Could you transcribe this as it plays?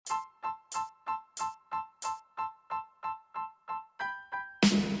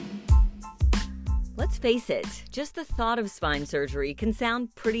let's face it, just the thought of spine surgery can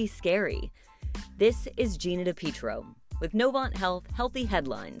sound pretty scary. This is Gina DePietro with Novant Health Healthy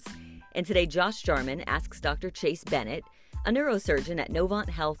Headlines. And today Josh Jarman asks Dr. Chase Bennett, a neurosurgeon at Novant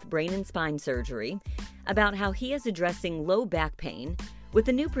Health Brain and Spine Surgery, about how he is addressing low back pain with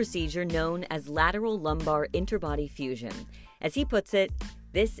a new procedure known as lateral lumbar interbody fusion. As he puts it,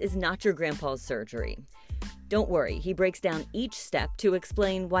 this is not your grandpa's surgery. Don't worry, he breaks down each step to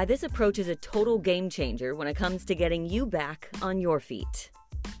explain why this approach is a total game changer when it comes to getting you back on your feet.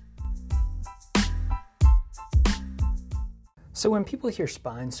 So when people hear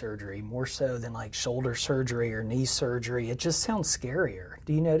spine surgery, more so than like shoulder surgery or knee surgery, it just sounds scarier.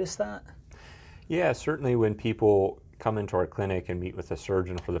 Do you notice that? Yeah, certainly when people come into our clinic and meet with a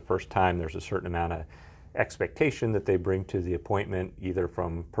surgeon for the first time, there's a certain amount of expectation that they bring to the appointment, either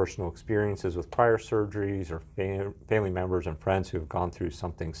from personal experiences with prior surgeries or family members and friends who have gone through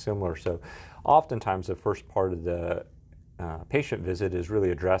something similar. So oftentimes the first part of the patient visit is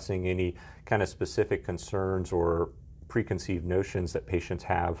really addressing any kind of specific concerns or preconceived notions that patients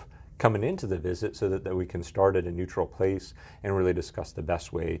have coming into the visit so that we can start at a neutral place and really discuss the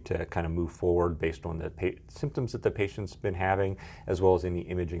best way to kind of move forward based on the symptoms that the patient's been having, as well as any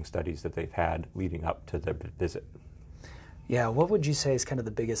imaging studies that they've had leading up to the visit. Yeah, what would you say is kind of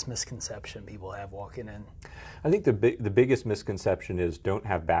the biggest misconception people have walking in? I think the biggest misconception is don't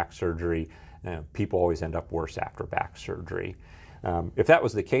have back surgery. People always end up worse after back surgery. If that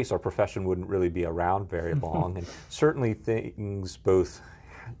was the case, our profession wouldn't really be around very long. And certainly things both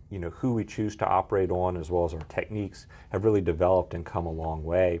who we choose to operate on as well as our techniques have really developed and come a long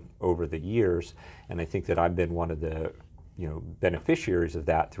way over the years. And I think that I've been one of the beneficiaries of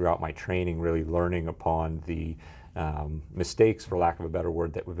that throughout my training, really learning upon the mistakes, for lack of a better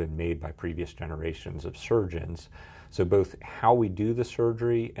word, that have been made by previous generations of surgeons. So both how we do the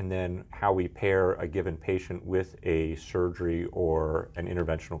surgery and then how we pair a given patient with a surgery or an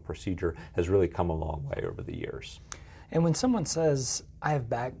interventional procedure has really come a long way over the years. And when someone says, I have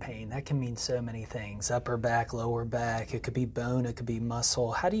back pain, that can mean so many things. Upper back, lower back, it could be bone, it could be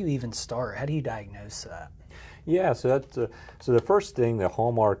muscle. How do you even start? How do you diagnose that? Yeah, so that's so the first thing, the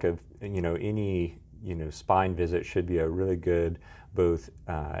hallmark of any spine visit should be a really good both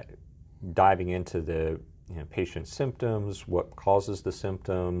diving into the patient's symptoms, what causes the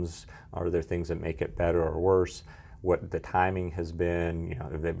symptoms, are there things that make it better or worse, what the timing has been,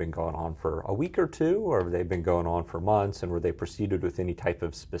 have they been going on for a week or two, or have they been going on for months, and were they preceded with any type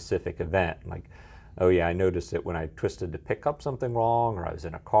of specific event, like, oh yeah, I noticed it when I twisted to pick up something wrong, or I was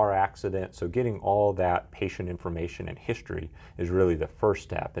in a car accident. So getting all that patient information and history is really the first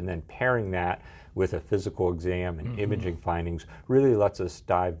step, and then pairing that with a physical exam and imaging findings really lets us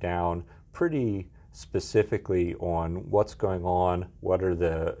dive down pretty specifically on what's going on, what are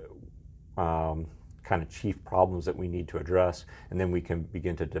the kind of chief problems that we need to address, and then we can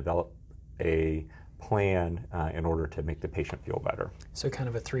begin to develop a plan in order to make the patient feel better. So kind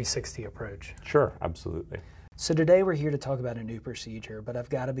of a 360 approach. Sure, absolutely. So today we're here to talk about a new procedure, but I've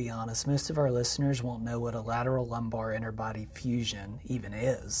got to be honest, most of our listeners won't know what a lateral lumbar interbody fusion even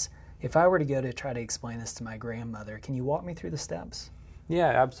is. If I were to go to try to explain this to my grandmother, can you walk me through the steps? Yeah,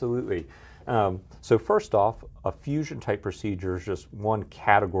 absolutely. So first off, a fusion type procedure is just one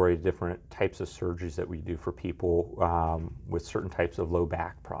category of different types of surgeries that we do for people with certain types of low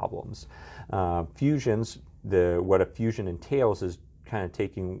back problems. Fusions, what a fusion entails is kind of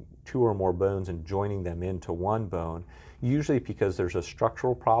taking two or more bones and joining them into one bone, usually because there's a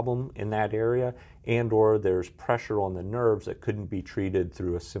structural problem in that area and or there's pressure on the nerves that couldn't be treated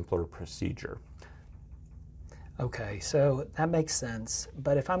through a simpler procedure. Okay, so that makes sense.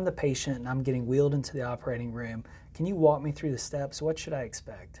 But if I'm the patient and I'm getting wheeled into the operating room, can you walk me through the steps? What should I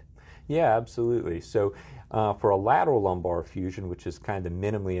expect? Yeah, absolutely. So for a lateral lumbar fusion, which is kind of the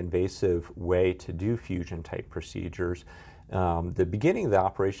minimally invasive way to do fusion type procedures, the beginning of the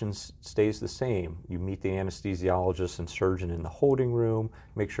operation stays the same. You meet the anesthesiologist and surgeon in the holding room,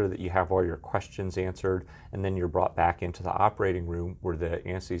 make sure that you have all your questions answered, and then you're brought back into the operating room where the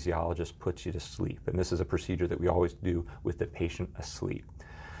anesthesiologist puts you to sleep. And this is a procedure that we always do with the patient asleep.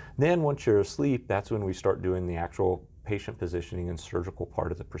 Then once you're asleep, that's when we start doing the actual patient positioning and surgical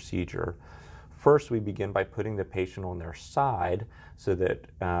part of the procedure. First, we begin by putting the patient on their side so that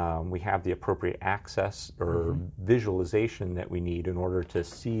we have the appropriate access or visualization that we need in order to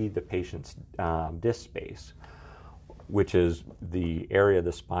see the patient's disc space, which is the area of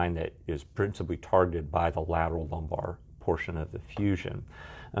the spine that is principally targeted by the lateral lumbar portion of the fusion.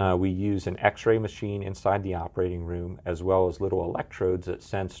 We use an X-ray machine inside the operating room as well as little electrodes that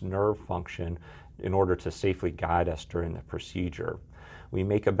sense nerve function in order to safely guide us during the procedure. We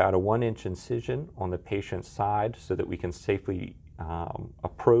make about a 1-inch incision on the patient's side so that we can safely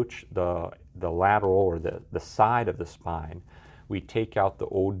approach the lateral or the side of the spine. We take out the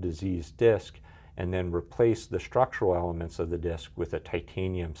old diseased disc and then replace the structural elements of the disc with a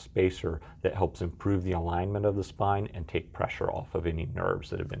titanium spacer that helps improve the alignment of the spine and take pressure off of any nerves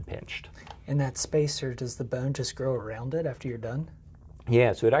that have been pinched. And that spacer, does the bone just grow around it after you're done?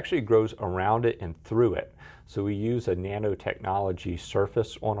 Yeah, so it actually grows around it and through it. So we use a nanotechnology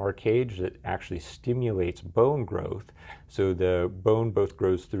surface on our cage that actually stimulates bone growth. So the bone both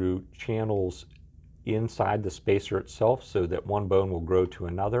grows through channels inside the spacer itself so that one bone will grow to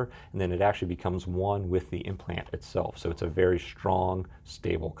another, and then it actually becomes one with the implant itself. So it's a very strong,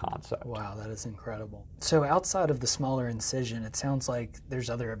 stable concept. Wow, that is incredible. So outside of the smaller incision, it sounds like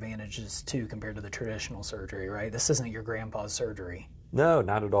there's other advantages too compared to the traditional surgery, right? This isn't your grandpa's surgery. No,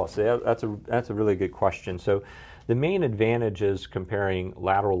 not at all. So that's a really good question. So the main advantages comparing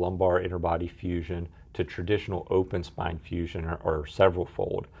lateral lumbar interbody fusion to traditional open spine fusion are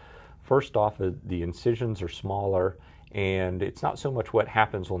several-fold. First off, the incisions are smaller, and it's not so much what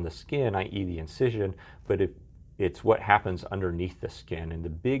happens on the skin, i.e. the incision, but it's what happens underneath the skin. And the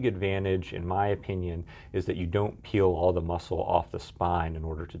big advantage, in my opinion, is that you don't peel all the muscle off the spine in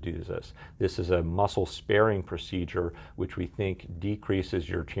order to do this. This is a muscle-sparing procedure, which we think decreases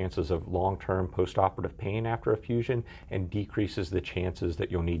your chances of long-term postoperative pain after a fusion and decreases the chances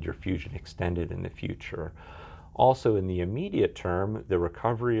that you'll need your fusion extended in the future. Also, in the immediate term, the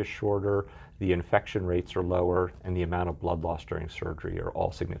recovery is shorter, the infection rates are lower, and the amount of blood loss during surgery are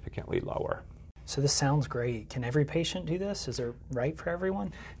all significantly lower. So this sounds great. Can every patient do this? Is it right for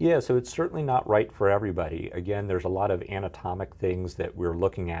everyone? Yeah, so it's certainly not right for everybody. Again, there's a lot of anatomic things that we're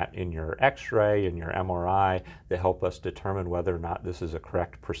looking at in your x-ray and your MRI that help us determine whether or not this is a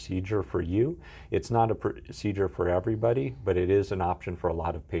correct procedure for you. It's not a procedure for everybody, but it is an option for a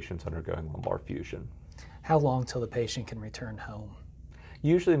lot of patients undergoing lumbar fusion. How long till the patient can return home?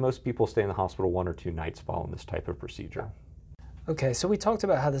 Usually most people stay in the hospital 1 or 2 nights following this type of procedure. Okay, so we talked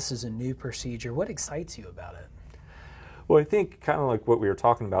about how this is a new procedure. What excites you about it? Well, I think kind of like what we were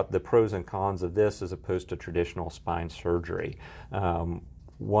talking about, the pros and cons of this as opposed to traditional spine surgery.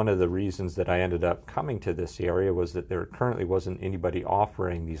 One of the reasons that I ended up coming to this area was that there currently wasn't anybody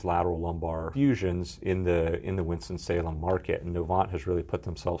offering these lateral lumbar fusions in the Winston-Salem market, and Novant has really put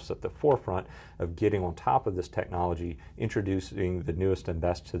themselves at the forefront of getting on top of this technology, introducing the newest and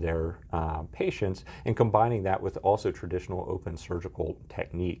best to their patients, and combining that with also traditional open surgical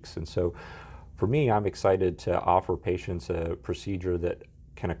techniques. And so for me, I'm excited to offer patients a procedure that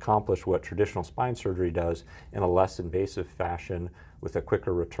can accomplish what traditional spine surgery does in a less invasive fashion with a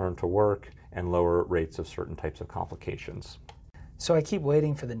quicker return to work and lower rates of certain types of complications. So I keep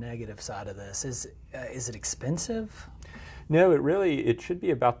waiting for the negative side of this. Is it expensive? No, it should be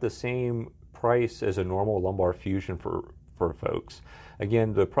about the same price as a normal lumbar fusion for folks.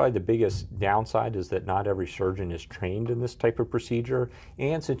 Again, probably the biggest downside is that not every surgeon is trained in this type of procedure,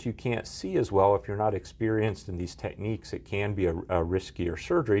 and since you can't see as well if you're not experienced in these techniques, it can be a riskier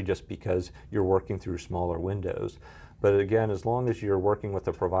surgery just because you're working through smaller windows. But again, as long as you're working with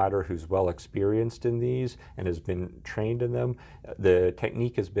a provider who's well experienced in these and has been trained in them, the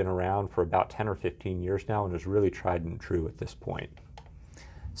technique has been around for about 10 or 15 years now and is really tried and true at this point.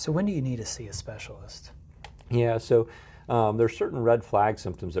 So when do you need to see a specialist? Yeah, so there's certain red flag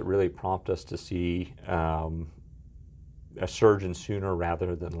symptoms that really prompt us to see a surgeon sooner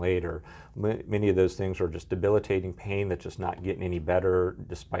rather than later. Many of those things are just debilitating pain that's just not getting any better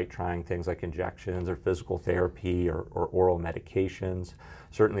despite trying things like injections or physical therapy or oral medications.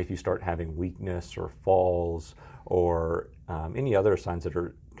 Certainly if you start having weakness or falls or any other signs that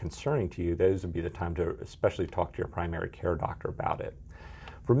are concerning to you, those would be the time to especially talk to your primary care doctor about it.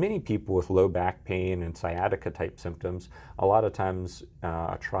 For many people with low back pain and sciatica type symptoms, a lot of times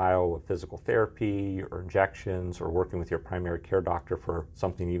a trial of physical therapy or injections or working with your primary care doctor for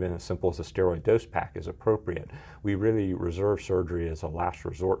something even as simple as a steroid dose pack is appropriate. We really reserve surgery as a last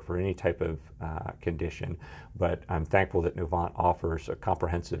resort for any type of condition, but I'm thankful that Novant offers a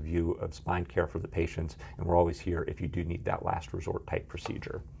comprehensive view of spine care for the patients, and we're always here if you do need that last resort type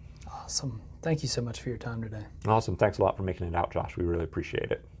procedure. Awesome. Thank you so much for your time today. Awesome. Thanks a lot for making it out, Josh. We really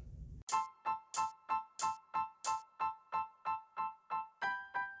appreciate it.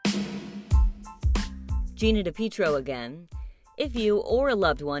 Gina DePietro again. If you or a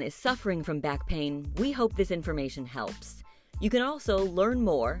loved one is suffering from back pain, we hope this information helps. You can also learn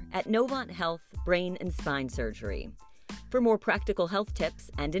more at Novant Health Brain and Spine Surgery. For more practical health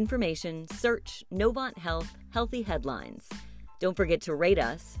tips and information, search Novant Health Healthy Headlines. Don't forget to rate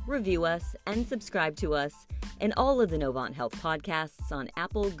us, review us, and subscribe to us and all of the Novant Health podcasts on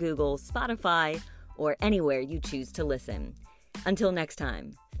Apple, Google, Spotify, or anywhere you choose to listen. Until next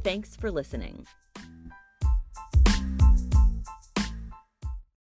time, thanks for listening.